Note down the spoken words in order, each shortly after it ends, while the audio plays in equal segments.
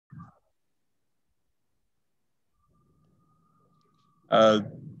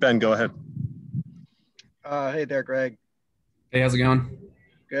Ben, go ahead. Hey there, Greg. Hey, how's it going?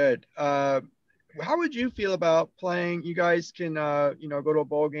 Good. How would you feel about playing? You guys can, go to a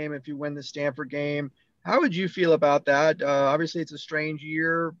bowl game if you win the Stanford game. How would you feel about that? Obviously, it's a strange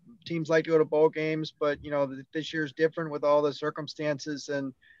year. Teams like to go to bowl games, but this year's different with all the circumstances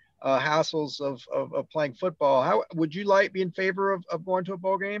and hassles of playing football. How would you be in favor of going to a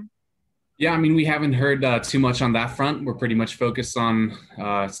bowl game? Yeah, I mean, we haven't heard too much on that front. We're pretty much focused on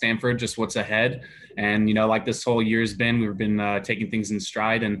Stanford, just what's ahead. And, like this whole year's been, we've been taking things in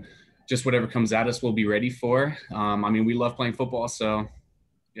stride, and just whatever comes at us, we'll be ready for. I mean, we love playing football. So,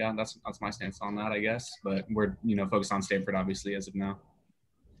 yeah, that's my stance on that, I guess. But we're, focused on Stanford, obviously, as of now.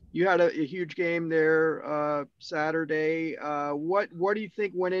 You had a huge game there Saturday. What do you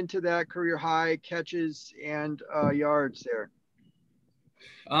think went into that career high catches and yards there?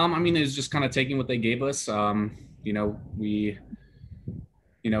 I mean, it was just kind of taking what they gave us. We,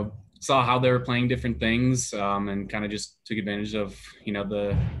 saw how they were playing different things and kind of just took advantage of,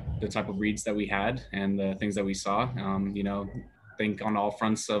 the type of reads that we had and the things that we saw. I think on all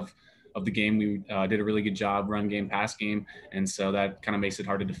fronts of the game, we did a really good job, run game, pass game. And so that kind of makes it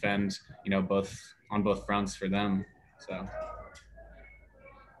hard to defend, on both fronts for them. So.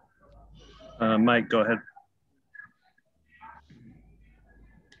 Mike, go ahead.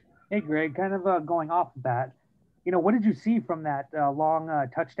 Hey, Greg, kind of going off of that, what did you see from that long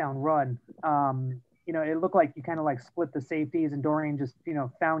touchdown run? It looked like you kind of like split the safeties and Dorian just,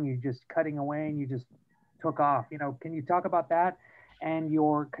 found you just cutting away and you just took off. Can you talk about that and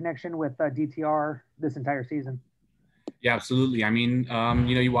your connection with DTR this entire season? Yeah, absolutely. I mean,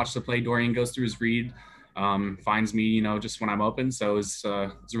 you watch the play, Dorian goes through his read, finds me, just when I'm open. So it's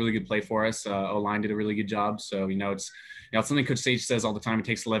a really good play for us. O-line did a really good job. So, it's something Coach Sage says all the time. It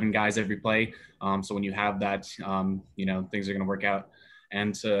takes 11 guys every play. So when you have that, things are going to work out.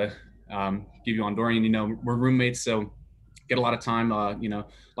 And to give you on Dorian, we're roommates, so get a lot of time, a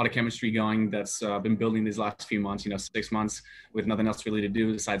lot of chemistry going that's been building these last few months, 6 months with nothing else really to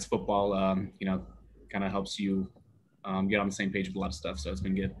do besides football, kind of helps you get on the same page with a lot of stuff. So it's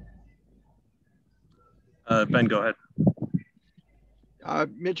been good. Ben, go ahead.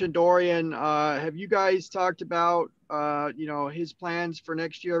 Mentioned Dorian. Have you guys talked about, his plans for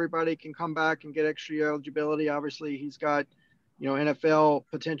next year? Everybody can come back and get extra eligibility. Obviously, he's got, NFL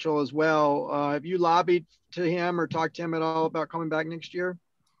potential as well. Have you lobbied to him or talked to him at all about coming back next year?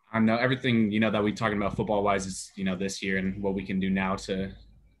 I know everything, that we're talking about football-wise is, this year and what we can do now to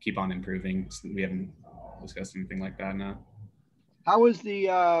keep on improving. We haven't discussed anything like that now. How was the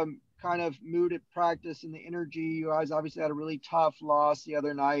kind of mood at practice and the energy? You guys obviously had a really tough loss the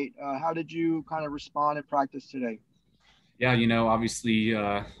other night. How did you kind of respond at practice today? Yeah, obviously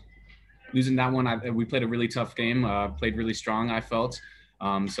losing that one, we played a really tough game, played really strong, I felt.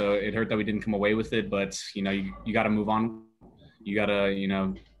 So it hurt that we didn't come away with it, but, you got to move on. You got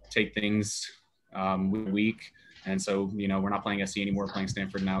to, take things week. And so, we're not playing SC anymore, we're playing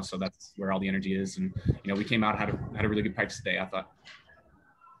Stanford now. So that's where all the energy is. And, we came out, had a really good practice today, I thought.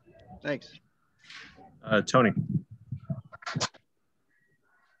 Thanks. Tony.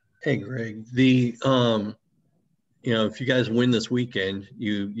 Hey, Greg. If you guys win this weekend,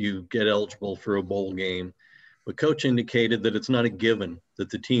 you get eligible for a bowl game. But Coach indicated that it's not a given that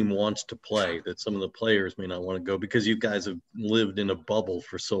the team wants to play, that some of the players may not want to go because you guys have lived in a bubble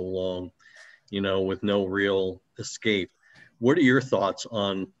for so long, with no real escape. What are your thoughts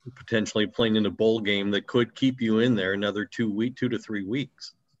on potentially playing in a bowl game that could keep you in there another 2 to 3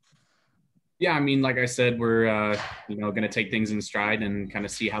 weeks? Yeah, I mean, like I said, we're, going to take things in stride and kind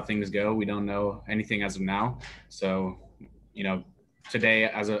of see how things go. We don't know anything as of now. So, today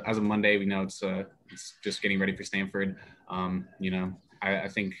as a Monday, we know it's just getting ready for Stanford. I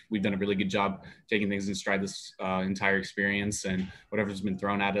think we've done a really good job taking things in stride this entire experience, and whatever's been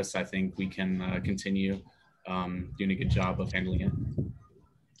thrown at us, I think we can continue doing a good job of handling it.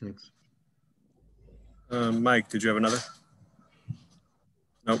 Thanks. Mike, did you have another?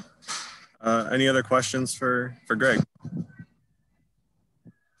 Nope. Any other questions for Greg?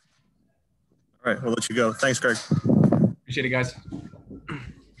 All right, we'll let you go. Thanks, Greg. Appreciate it, guys.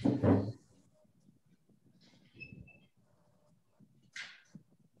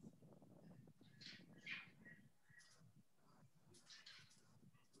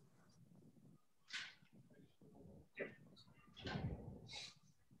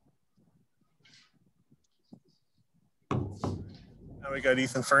 Now we got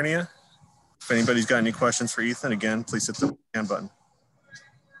Ethan Fernea. If anybody's got any questions for Ethan, again, please hit the hand button.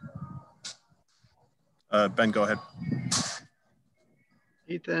 Ben, go ahead.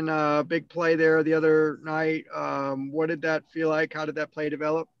 Ethan, big play there the other night. What did that feel like? How did that play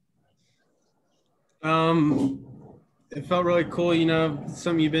develop? It felt really cool. You know,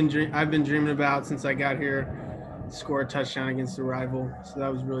 something I've been dreaming about since I got here. Score a touchdown against a rival, so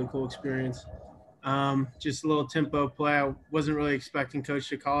that was a really cool experience. Just a little tempo play. I wasn't really expecting coach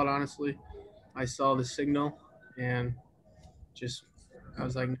to call it, honestly. I saw the signal and I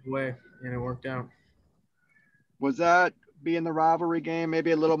was like, no way, and it worked out. Was that being the rivalry game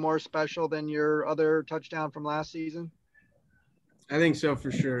maybe a little more special than your other touchdown from last season? I think so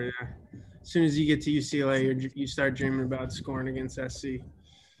for sure. Yeah. As soon as you get to UCLA, you start dreaming about scoring against SC,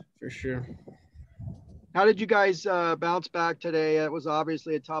 for sure. How did you guys bounce back today? It was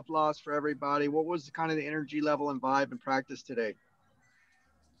obviously a tough loss for everybody. What was kind of the energy level and vibe in practice today?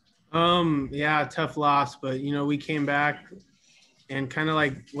 Yeah, tough loss, but you know, we came back and kind of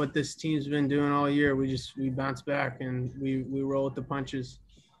like what this team's been doing all year, we bounced back and we roll with the punches.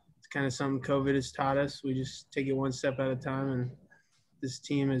 It's kind of something COVID has taught us. We just take it one step at a time, and this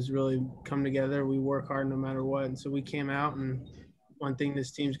team has really come together. We work hard no matter what. And so we came out, and one thing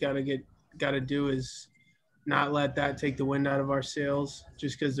this team's got to do is not let that take the wind out of our sails.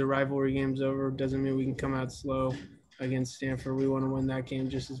 Just because the rivalry game's over doesn't mean we can come out slow against Stanford. We want to win that game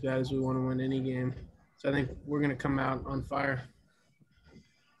just as bad as we want to win any game. So I think we're going to come out on fire.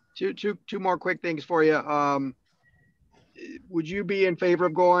 Two more quick things for you. Would you be in favor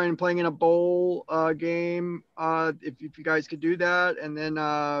of going and playing in a bowl game if you guys could do that? And then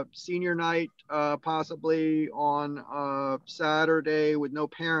senior night possibly on Saturday with no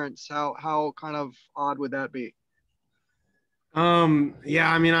parents. How kind of odd would that be?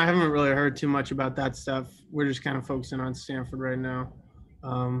 Yeah, I mean, I haven't really heard too much about that stuff. We're just kind of focusing on Stanford right now.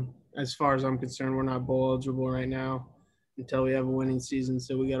 As far as I'm concerned, we're not bowl eligible right now until we have a winning season.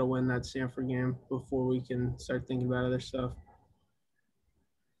 So we got to win that Stanford game before we can start thinking about other stuff.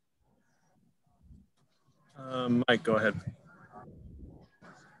 Mike, go ahead.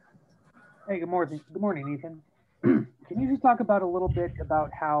 Hey, good morning. Good morning, Ethan. Can you just talk about a little bit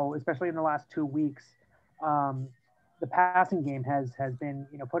about how, especially in the last 2 weeks, the passing game has been,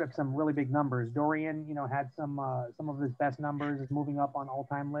 put up some really big numbers. Dorian, had some of his best numbers, is moving up on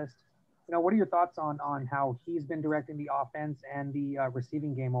all-time list. What are your thoughts on how he's been directing the offense and the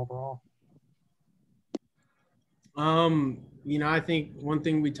receiving game overall? I think one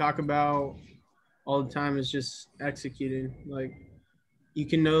thing we talk about all the time is just executing. Like, you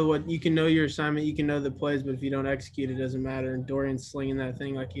can know your assignment, you can know the plays, but if you don't execute, it doesn't matter. And Dorian's slinging that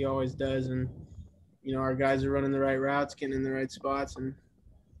thing like he always does. And, our guys are running the right routes, getting in the right spots, and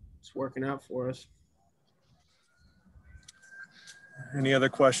it's working out for us. Any other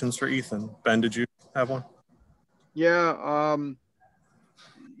questions for Ethan? Ben, did you have one? Yeah.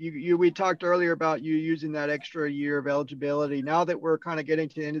 We talked earlier about you using that extra year of eligibility. Now that we're kind of getting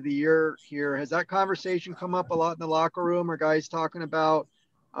to the end of the year here, has that conversation come up a lot in the locker room? Are guys talking about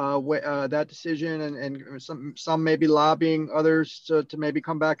that decision and some maybe lobbying others to maybe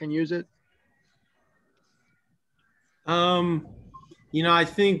come back and use it? I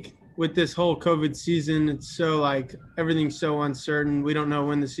think with this whole COVID season, it's so everything's so uncertain. We don't know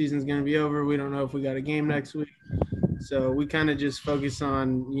when the season's going to be over. We don't know if we got a game next week. So we kind of just focus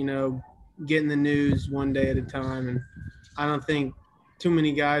on, getting the news one day at a time. And I don't think too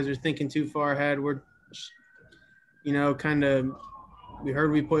many guys are thinking too far ahead. We're, we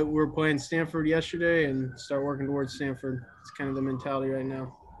heard we were playing Stanford yesterday and start working towards Stanford. It's kind of the mentality right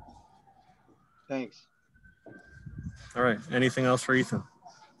now. Thanks. All right. Anything else for Ethan?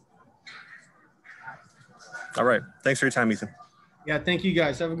 All right. Thanks for your time, Ethan. Yeah, thank you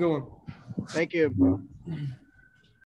guys. Have a good one. Thank you.